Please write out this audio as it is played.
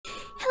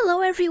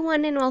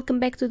everyone and welcome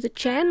back to the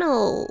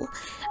channel.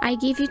 I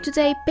give you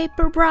today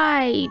Paper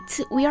Bride.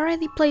 We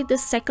already played the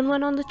second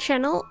one on the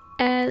channel,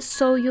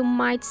 so you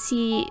might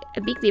see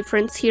a big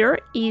difference here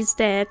is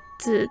that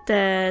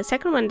the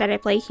second one that I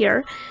play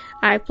here,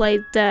 I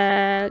played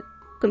the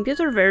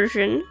computer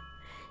version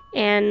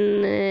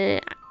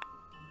and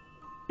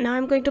now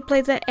I'm going to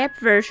play the app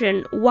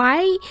version.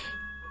 Why?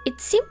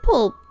 It's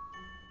simple,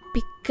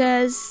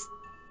 because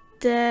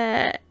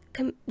the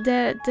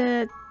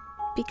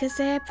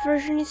app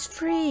version is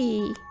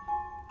free,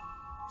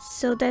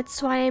 so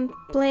that's why I'm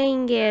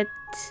playing it.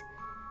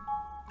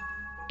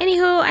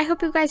 Anywho, I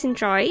hope you guys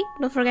enjoy.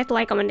 Don't forget to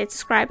like, comment, and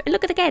subscribe. And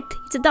look at the cat,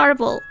 it's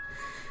adorable.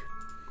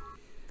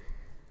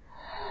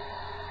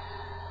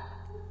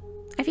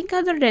 I think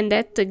other than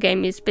that, the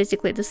game is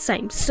basically the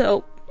same,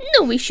 so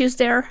no issues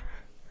there.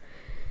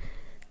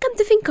 Come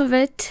to think of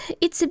it,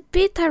 it's a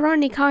bit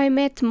ironic how I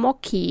met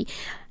Moki.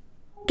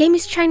 Game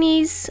is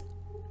Chinese.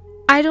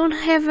 I don't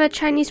have a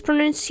Chinese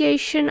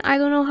pronunciation. I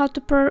don't know how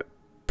to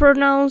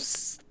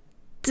pronounce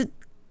the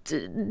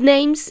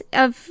names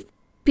of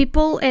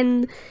people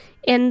and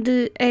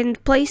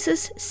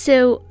places,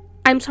 so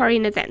I'm sorry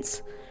in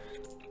advance.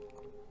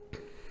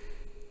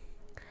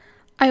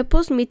 I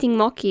oppose meeting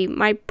Moki,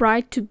 my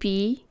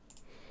bride-to-be,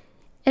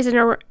 as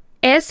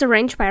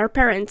arranged by our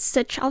parents.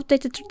 Such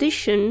outdated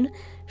tradition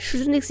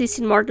shouldn't exist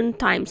in modern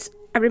times.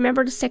 I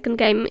remember the second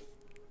game.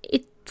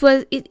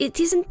 It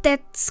isn't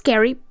that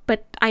scary,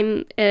 but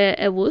I'm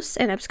a wuss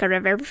and I'm scared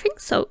of everything,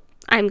 so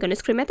I'm gonna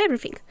scream at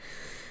everything.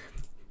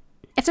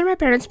 After my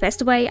parents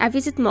passed away, I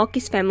visited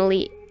Moki's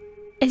family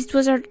as it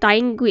was her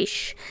dying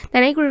wish.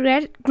 Then I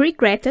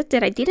regretted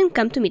that I didn't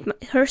come to meet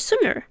her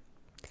sooner.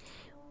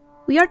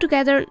 We are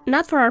together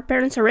not for our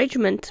parents'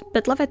 arrangement,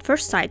 but love at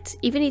first sight,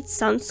 even if it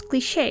sounds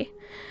cliché.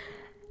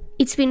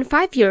 It's been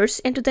 5 years,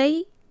 and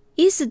today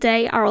is the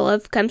day our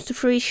love comes to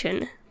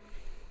fruition.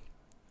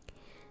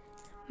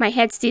 My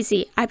head's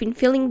dizzy. I've been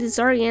feeling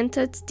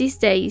disoriented these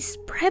days,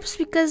 perhaps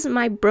because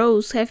my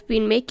bros have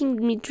been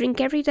making me drink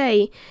every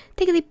day.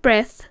 Take a deep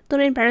breath.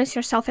 Don't embarrass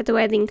yourself at the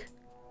wedding.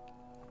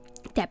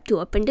 Tap to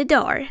open the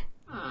door.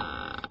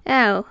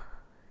 Oh.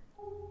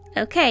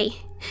 Okay.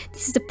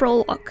 This is the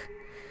prologue.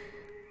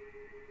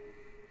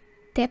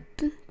 Tap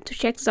to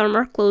check the door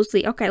more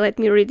closely. Okay, let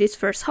me read this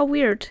first. How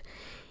weird.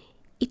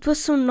 It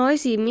was so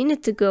noisy a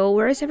minute ago.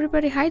 Where is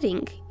everybody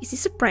hiding? Is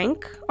this a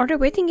prank? Are they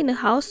waiting in the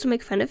house to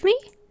make fun of me?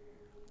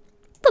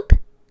 Boop.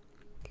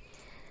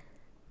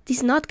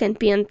 This knot can't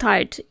be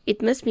untied.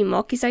 It must be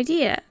Moki's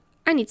idea.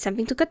 I need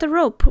something to cut the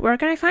rope. Where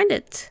can I find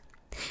it?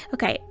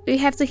 Okay, we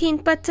have the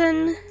hint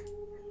button.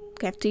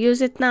 We have to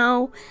use it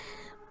now.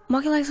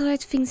 Moki likes to hide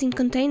things in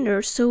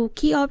containers, so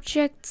key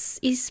objects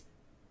is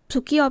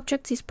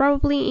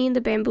probably in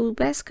the bamboo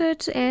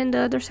basket and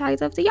the other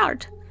side of the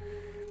yard.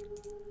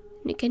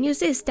 You can use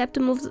this. Tap to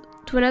move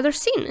to another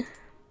scene.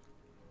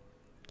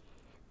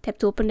 Tap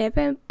to open the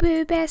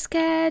bamboo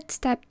basket.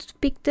 Tap to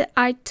pick the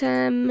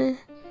item.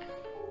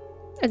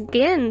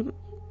 Again.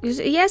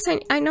 Yes,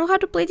 I know how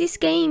to play this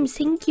game.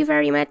 Thank you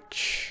very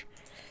much.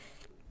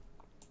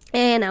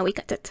 And now we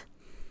cut it.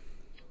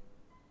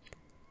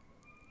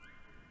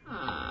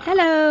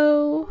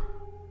 Hello.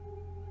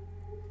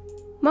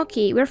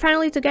 Moki, we're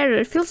finally together.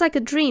 It feels like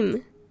a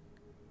dream.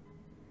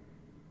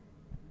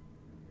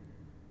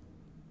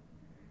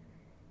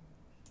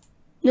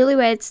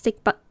 Newlyweds take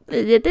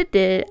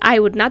I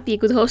would not be a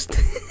good host.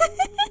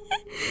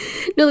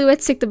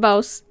 Newlyweds take the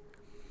vows.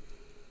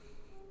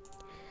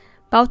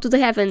 Bow to the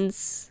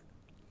heavens.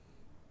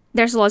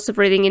 There's lots of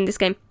reading in this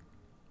game.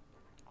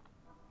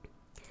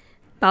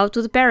 Bow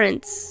to the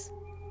parents.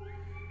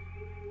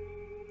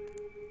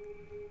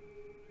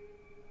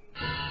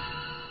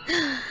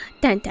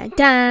 Dun dun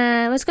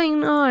dun! What's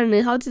going on?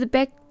 How did the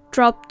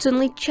backdrop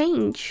suddenly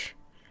change?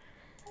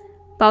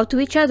 Bow to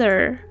each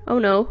other. Oh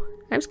no,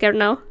 I'm scared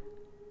now.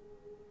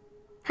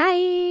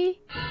 Hi!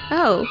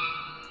 Oh.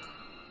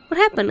 What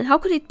happened? How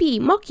could it be?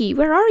 Moki,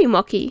 where are you,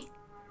 Moki?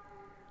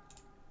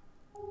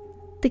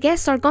 The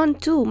guests are gone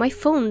too. My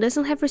phone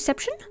doesn't have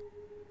reception?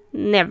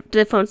 Never.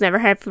 The phones never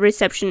have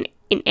reception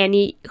in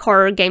any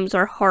horror games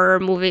or horror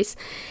movies.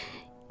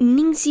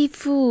 Ningzi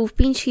Fu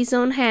pinched his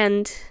own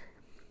hand.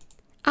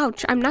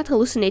 Ouch, I'm not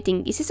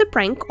hallucinating. Is this a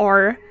prank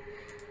or...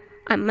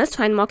 I must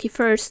find Moki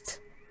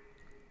first.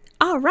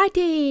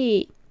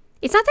 Alrighty!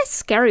 It's not that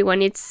scary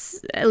when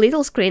it's a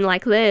little screen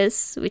like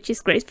this, which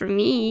is great for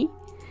me.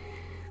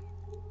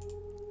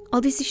 All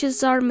these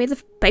dishes are made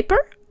of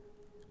paper?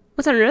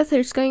 What on earth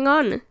is going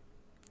on?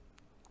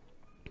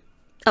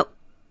 Oh,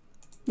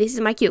 this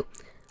is my cue.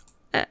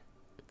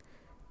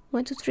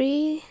 1, 2,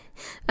 3...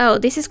 Oh,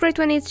 this is great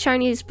when it's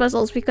Chinese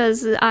puzzles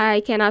because I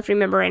cannot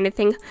remember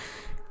anything.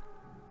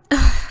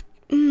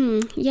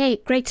 Yay,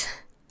 great.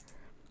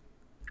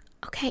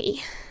 Okay.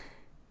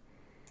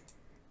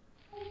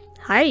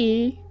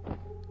 Hi.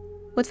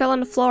 What fell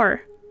on the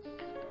floor?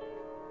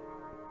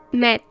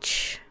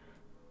 Match.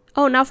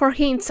 Oh, now for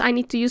hints, I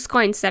need to use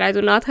coins that I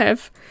do not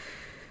have.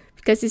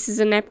 Because this is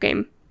an app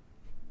game.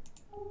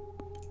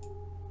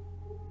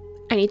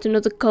 I need to know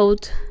the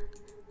code.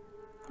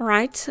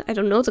 Alright, I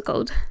don't know the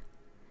code.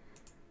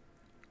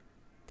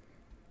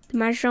 The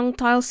mahjong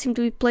tiles seem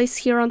to be placed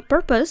here on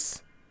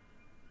purpose.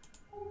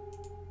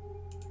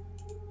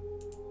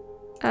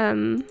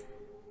 I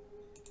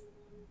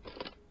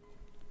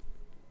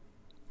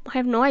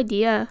have no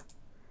idea.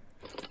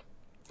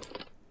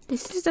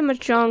 This is the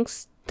mahjong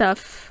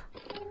stuff.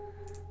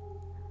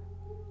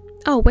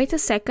 Oh, wait a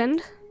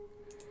second.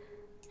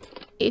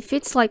 If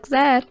it's like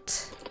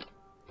that...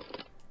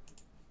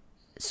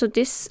 So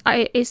this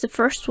is the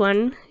first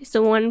one. Is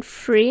the one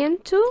 3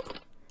 and 2?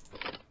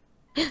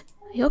 I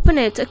open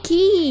it! A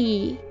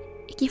key!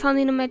 A key found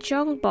in a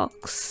mahjong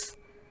box.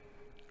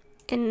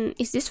 And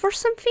is this for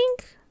something?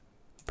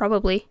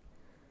 Probably.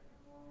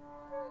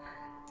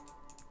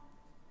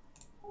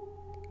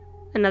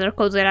 Another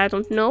code that I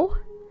don't know.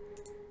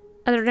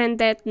 Other than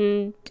that,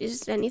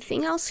 is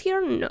anything else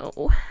here?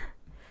 No.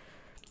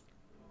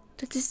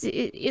 That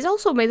is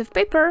also made of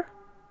paper.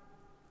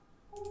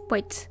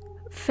 Wait.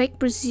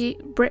 Fake made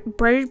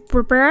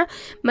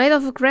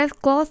of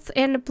red cloth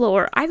and a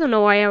blower. I don't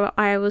know why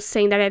I was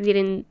saying that I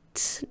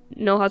didn't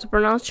know how to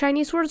pronounce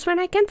Chinese words when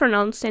I can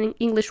pronounce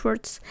English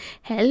words.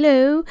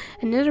 Hello,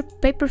 another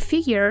paper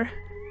figure.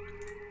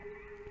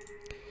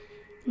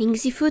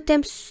 Ningzifu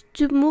attempts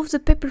to move the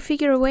paper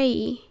figure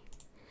away.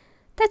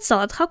 That's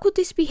odd. How could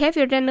this be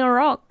heavier than a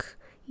rock?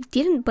 It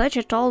didn't budge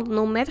at all,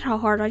 no matter how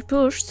hard I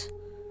pushed.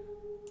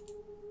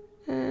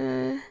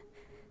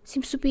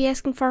 Seems to be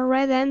asking for a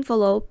red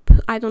envelope.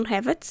 I don't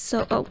have it,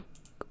 so... Oh,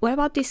 what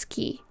about this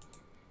key?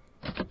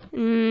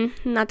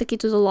 Not the key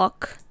to the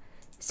lock.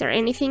 Is there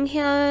anything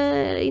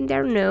in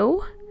there?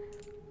 No.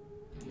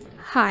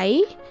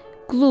 Hi.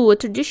 Glue, a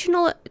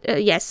traditional...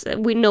 yes,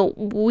 we know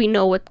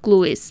what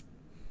glue is.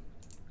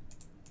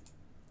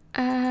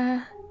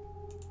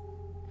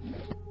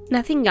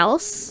 Nothing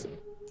else.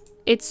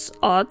 It's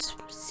odd,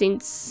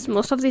 since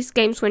most of these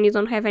games, when you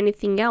don't have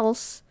anything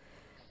else,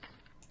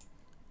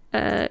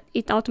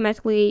 it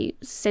automatically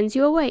sends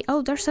you away.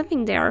 Oh, there's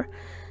something there.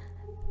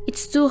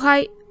 It's too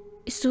high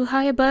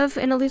above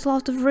and a little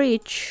out of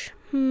reach.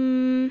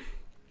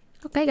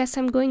 Okay, guess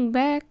I'm going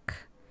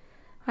back.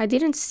 I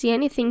didn't see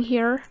anything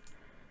here.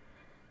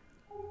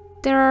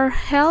 There are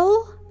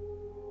hell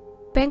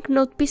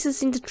banknote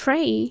pieces in the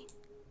tray.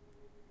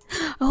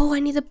 Oh, I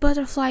need a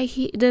butterfly.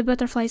 The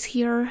butterfly's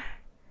here.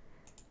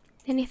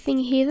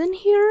 Anything hidden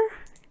here?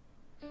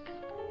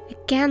 A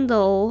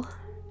candle.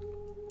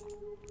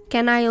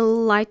 Can I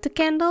light the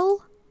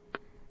candle?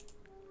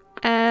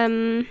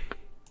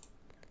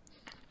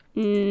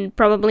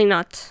 Probably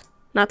not.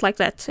 Not like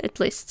that, at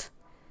least.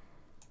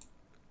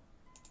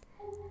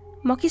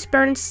 Moki's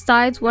parents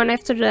died one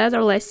after the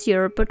other last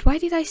year, but why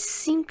did I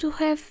seem to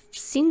have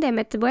seen them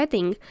at the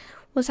wedding?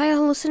 Was I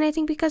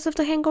hallucinating because of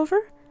the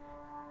hangover?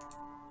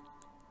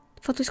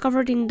 The photo is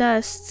covered in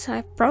dust.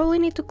 I probably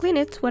need to clean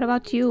it. What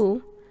about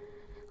you?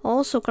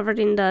 Also covered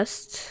in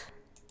dust.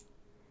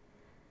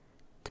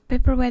 The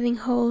paper wedding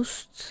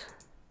host.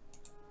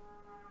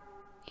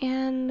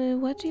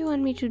 And what do you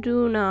want me to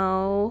do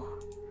now?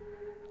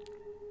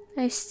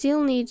 I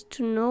still need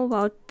to know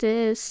about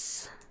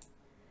this.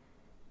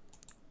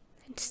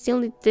 I still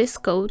need this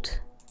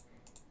code.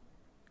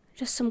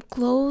 Just some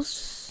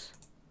clothes.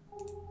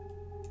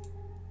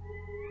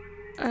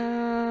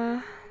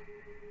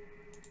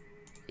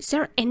 Is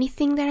there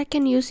anything that I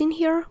can use in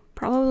here?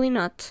 Probably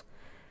not.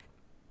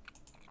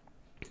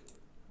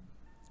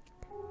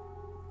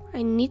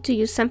 I need to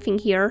use something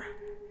here.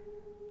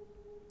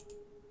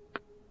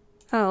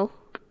 Oh,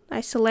 I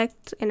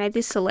select and I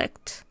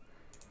deselect.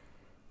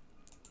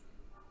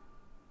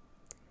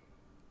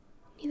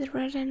 Need a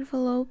red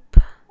envelope.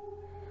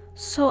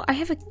 So I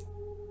have a...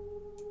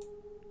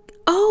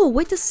 Oh,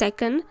 wait a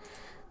second.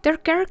 There are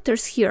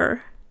characters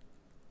here.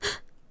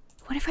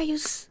 What if I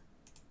use...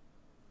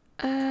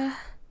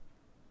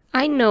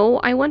 I know,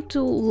 I want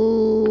to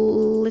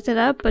lit it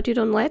up, but you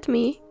don't let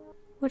me.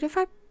 What if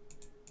I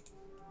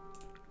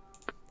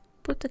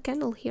put the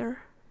candle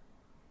here?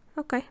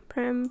 Okay,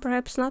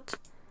 perhaps not.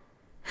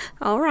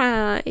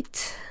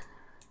 Alright.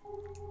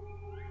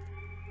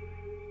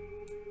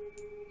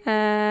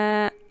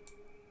 I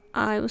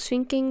was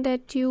thinking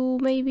that you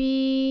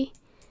maybe...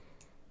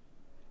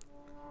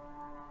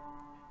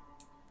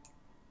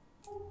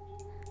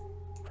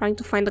 Trying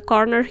to find the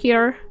corner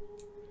here.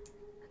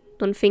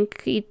 Don't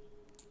think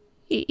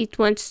it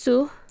wants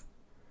to.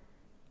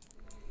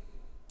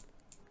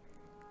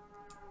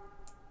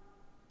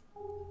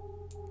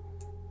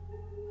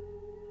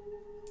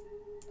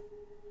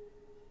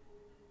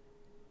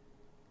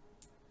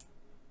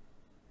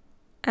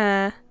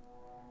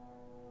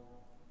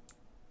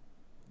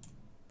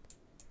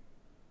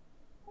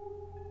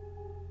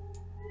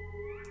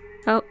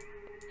 Oh,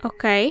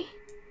 okay.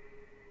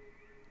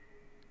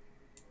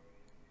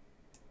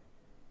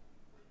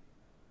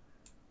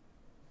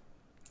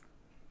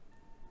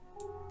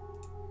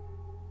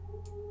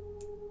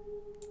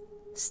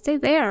 Stay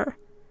there.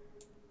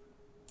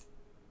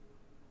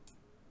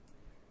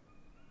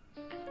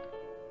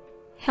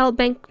 Hell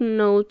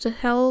banknote. A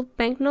hell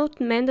banknote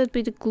mended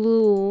with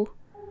glue.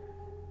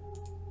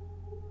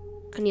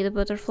 I need the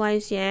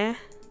butterflies, yeah.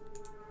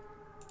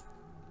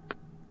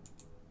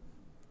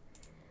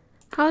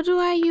 How do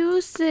I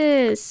use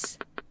this?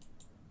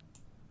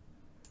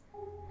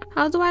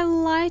 How do I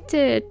light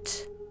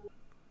it?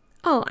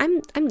 Oh,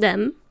 I'm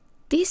dumb.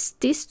 These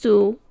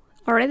two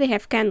already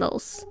have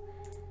candles.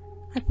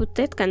 I put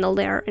that candle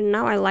there and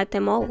now I light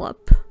them all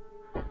up.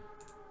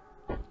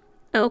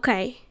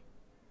 Okay.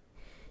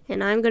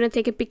 And I'm gonna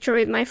take a picture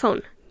with my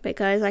phone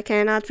because I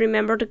cannot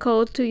remember the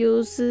code to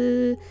use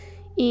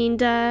in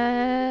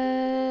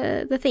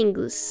the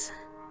things.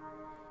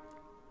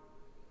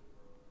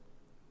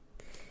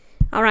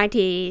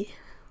 Alrighty.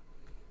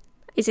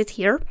 Is it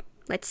here?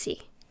 Let's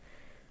see.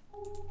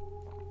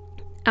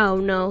 Oh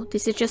no,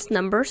 this is just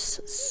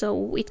numbers,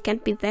 so it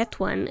can't be that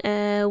one.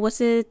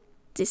 Was it...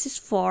 This is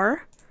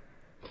 4.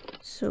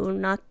 So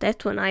not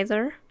that one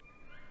either.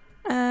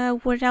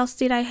 What else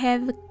did I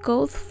have the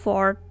code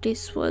for?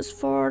 This was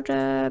for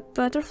the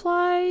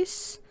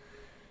butterflies.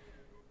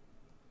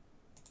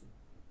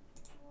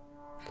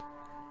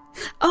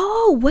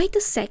 Oh, wait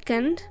a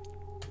second.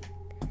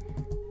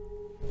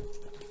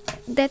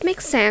 That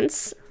makes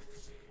sense.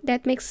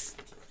 That makes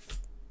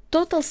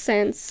total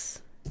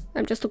sense.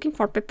 I'm just looking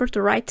for paper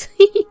to write.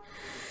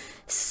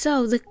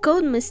 So the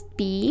code must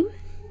be...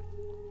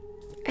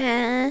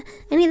 I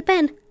need a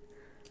pen.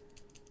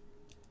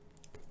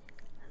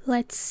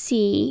 Let's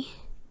see.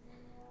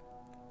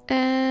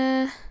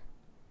 I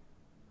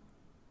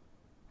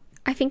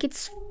think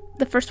it's...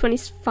 The first one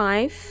is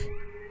 5.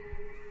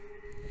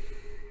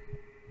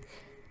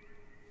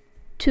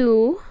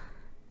 2.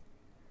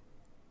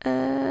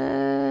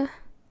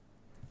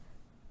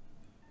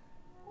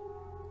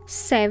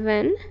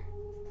 7.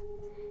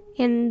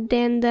 And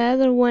then the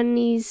other one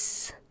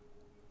is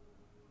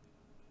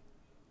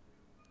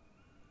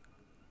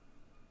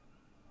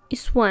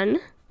 1.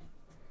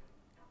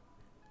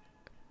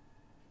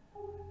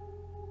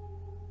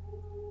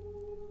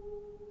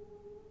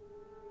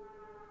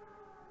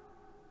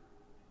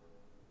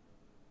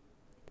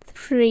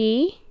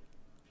 Three.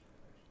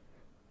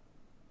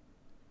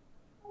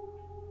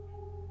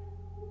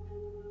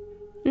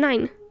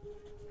 9.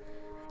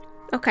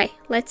 Okay,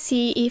 let's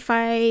see if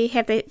I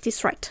have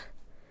this right.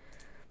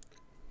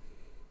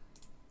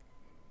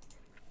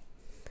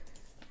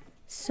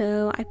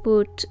 So I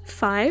put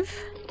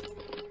 5,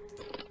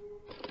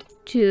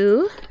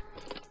 2,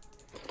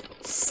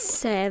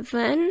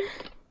 7,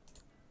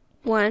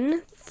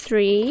 1,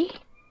 3.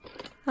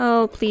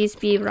 Oh, please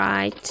be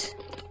right.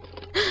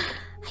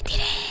 I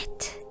did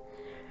it!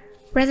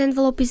 Red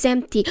envelope is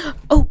empty.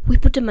 Oh, we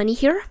put the money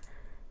here.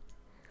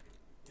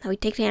 Now we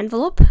take the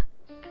envelope.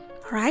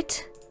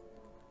 Alright.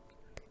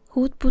 Who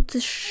would put the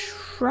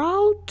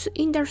shroud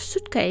in their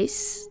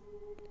suitcase?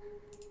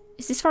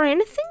 Is this for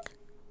anything?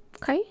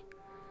 Okay.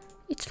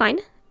 It's fine.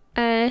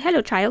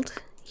 Hello, child.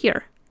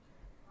 Here.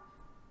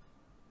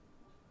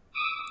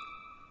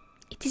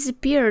 It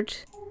disappeared.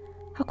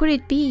 How could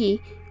it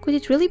be? Could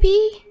it really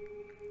be?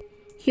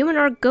 Human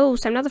or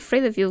ghost? I'm not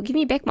afraid of you. Give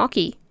me back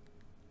Mocky.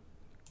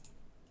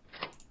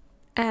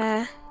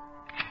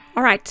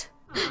 Alright.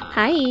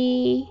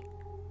 Hi.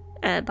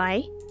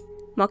 Bye.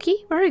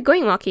 Mocky? Where are you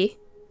going, Mocky?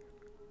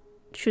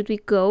 Should we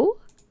go?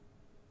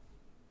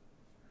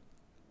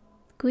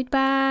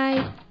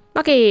 Goodbye.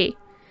 Mocky!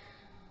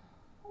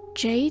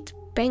 Jade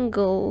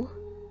Bangle.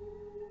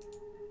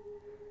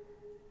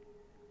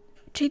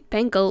 Jade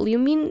Bangle, you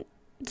mean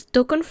the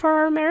token for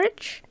our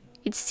marriage?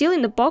 It's still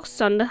in the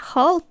box on the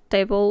hall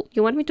table.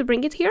 You want me to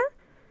bring it here?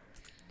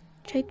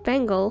 Jade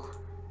Bangle.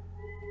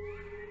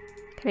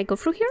 Can I go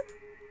through here?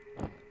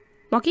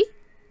 Mocky?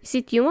 Is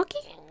it you,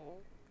 Mocky?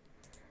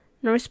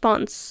 No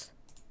response.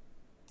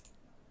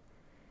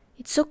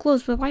 It's so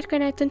close, but why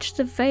can't I touch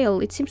the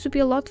veil? It seems to be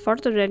a lot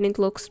farther than it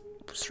looks.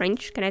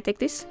 Strange. Can I take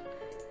this?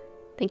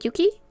 Thank you,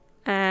 Key.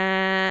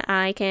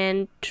 I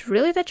can't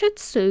really touch it,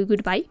 so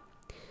goodbye.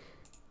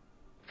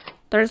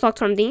 Door is locked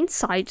from the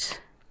inside.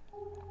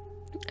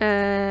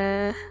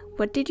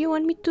 What did you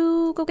want me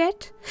to go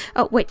get?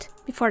 Oh, wait.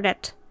 Before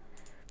that,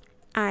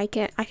 I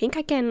think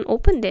I can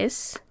open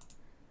this.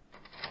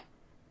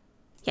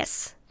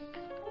 Yes.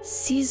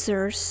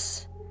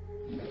 Scissors.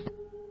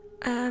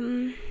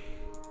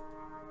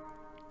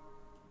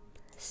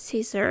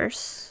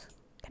 Scissors.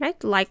 Can I,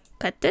 like,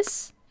 cut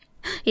this?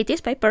 It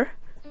is paper.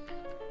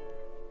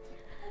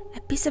 A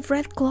piece of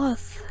red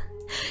cloth.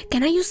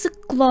 Can I use the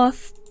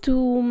cloth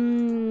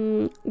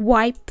to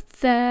wipe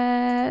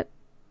the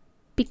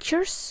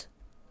pictures?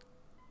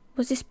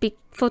 Was this big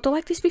photo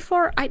like this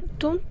before? I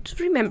don't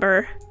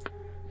remember.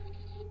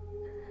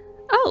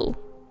 Oh.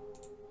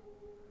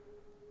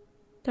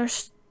 There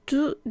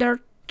are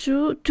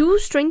two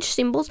strange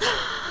symbols.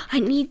 I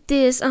need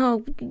this.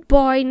 Oh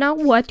boy, now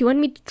what? You want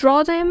me to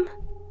draw them?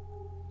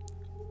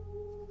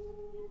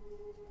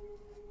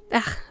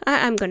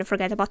 I'm gonna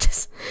forget about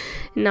this.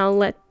 Now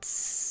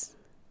let's...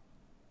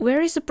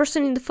 Where is the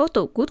person in the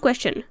photo? Good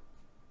question.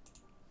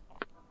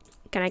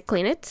 Can I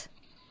clean it?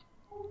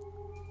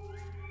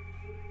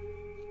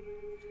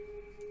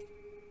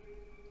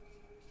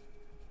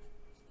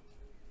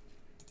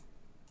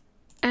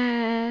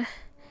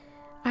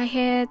 I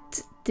had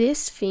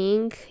this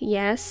thing,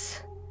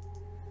 yes.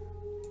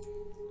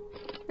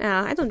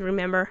 I don't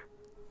remember.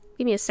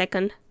 Give me a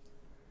second.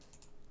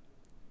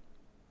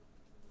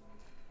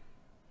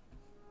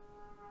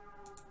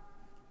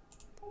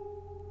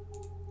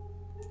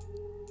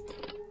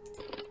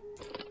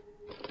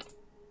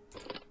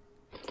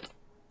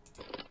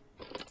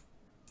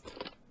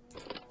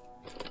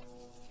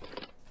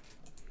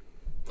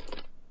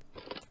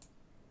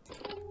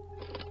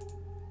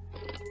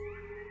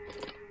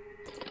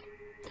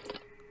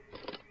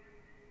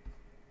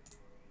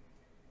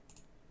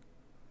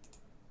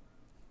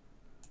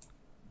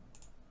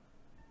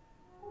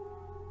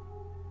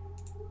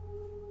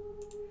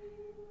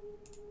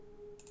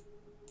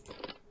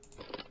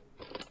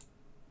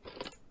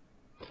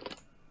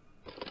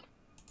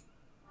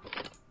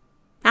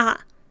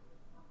 Ah!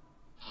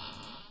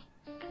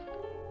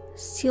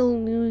 Steel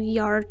New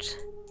Yard.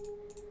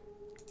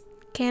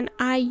 Can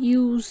I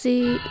use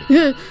it?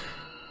 The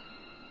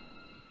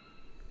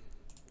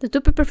two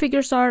paper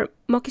figures are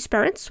Moki's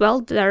parents? Well,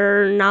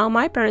 they're now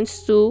my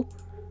parents too.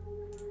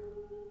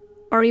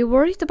 Are you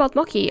worried about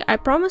Moki? I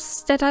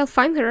promise that I'll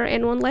find her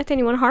and won't let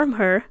anyone harm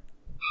her.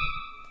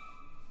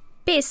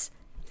 Peace!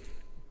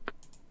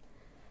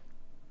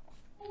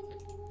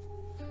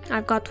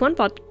 I've got one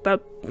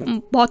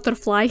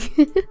butterfly.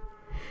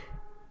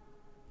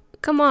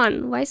 Come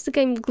on, why is the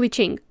game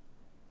glitching?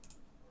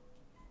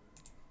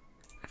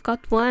 I've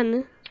got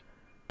one.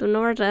 Don't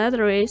know where the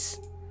other is.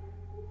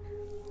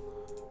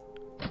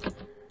 I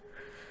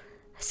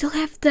still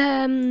have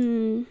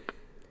the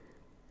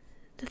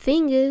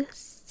thing,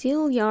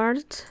 steel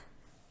yard.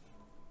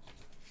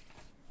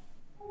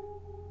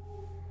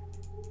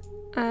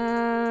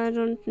 I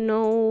don't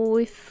know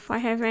if I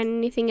have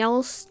anything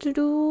else to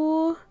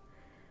do.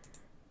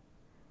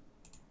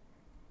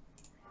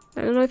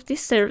 I don't know if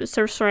this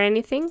serves for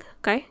anything.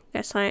 Okay,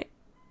 guess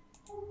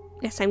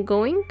I'm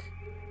going.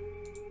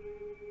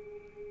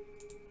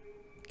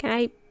 Can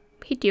I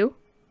hit you?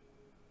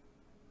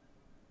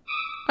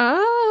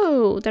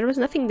 Oh, there was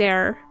nothing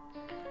there.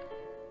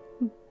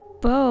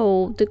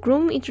 Bow. The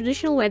groom in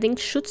traditional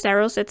weddings shoots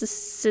arrows at the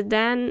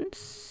sedan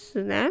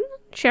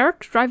chair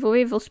to drive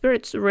away evil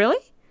spirits.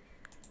 Really?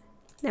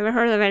 Never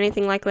heard of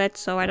anything like that,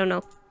 so I don't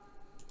know.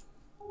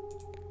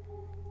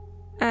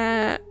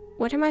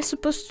 What am I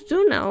supposed to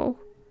do now?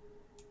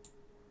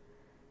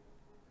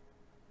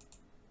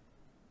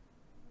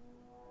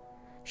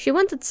 She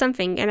wanted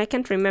something, and I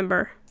can't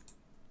remember.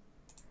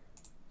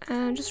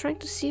 I'm just trying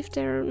to see if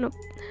there... Nope.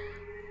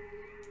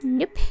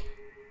 Nope.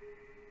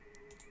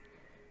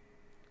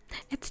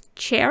 At the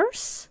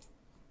chairs?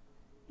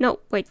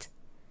 No, wait.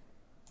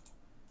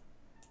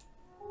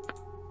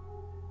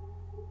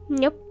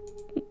 Nope.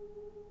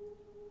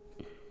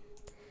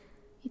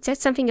 It said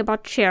something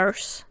about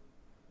chairs.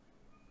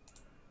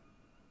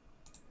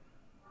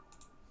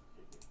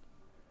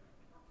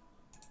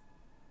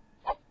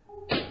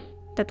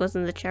 That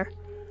wasn't the chair.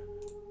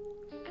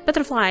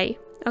 Butterfly.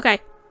 Okay.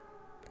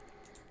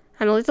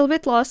 I'm a little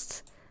bit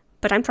lost,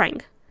 but I'm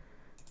trying.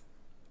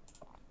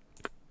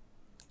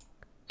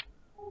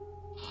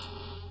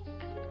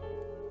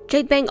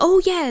 Jade bang.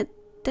 Oh yeah,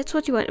 that's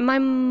what you want. My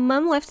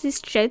mom left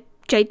this jade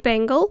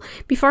bangle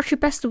before she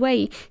passed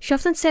away. She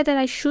often said that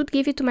I should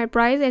give it to my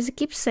bride as a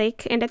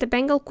keepsake and that the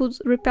bangle could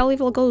repel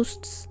evil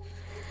ghosts.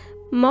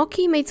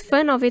 Moki made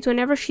fun of it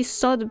whenever she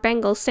saw the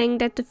bangle, saying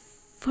that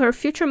her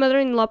future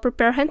mother-in-law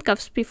prepared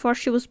handcuffs before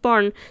she was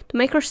born to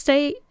make her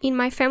stay in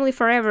my family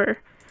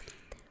forever.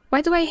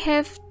 Why do I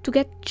have to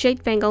get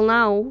jade bangle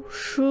now?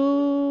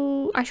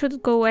 I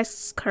should go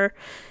ask her.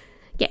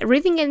 Yeah,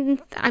 reading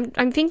and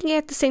I'm thinking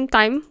at the same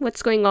time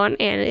what's going on,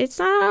 and it's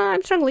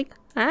I'm struggling.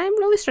 I'm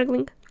really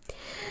struggling.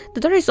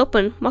 The door is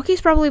open. Moki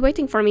is probably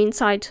waiting for me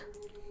inside.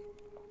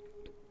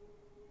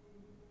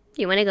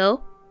 You wanna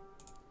go?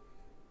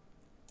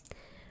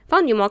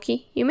 Found you,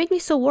 Moki. You made me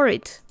so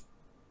worried.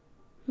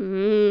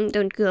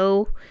 Don't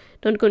go.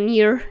 Don't go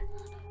near.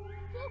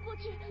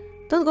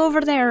 Don't go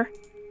over there.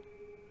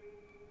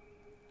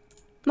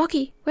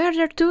 Moki, why are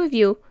there two of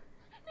you?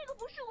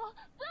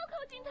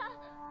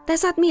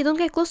 That's not me. Don't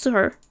get close to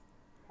her.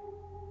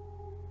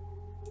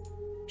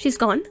 She's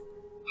gone.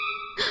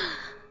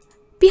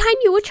 Behind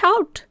you, watch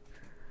out.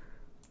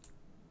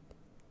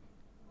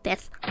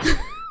 Death.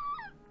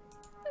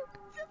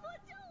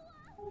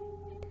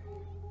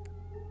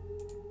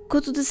 Go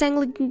to the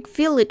Zangling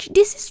village.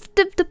 This is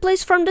the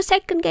place from the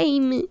second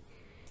game.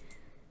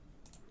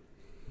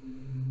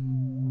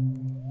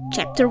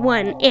 Chapter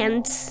 1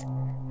 ends.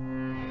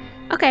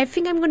 Okay, I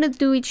think I'm gonna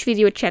do each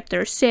video a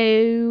chapter.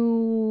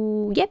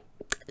 So, yep.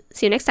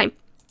 See you next time.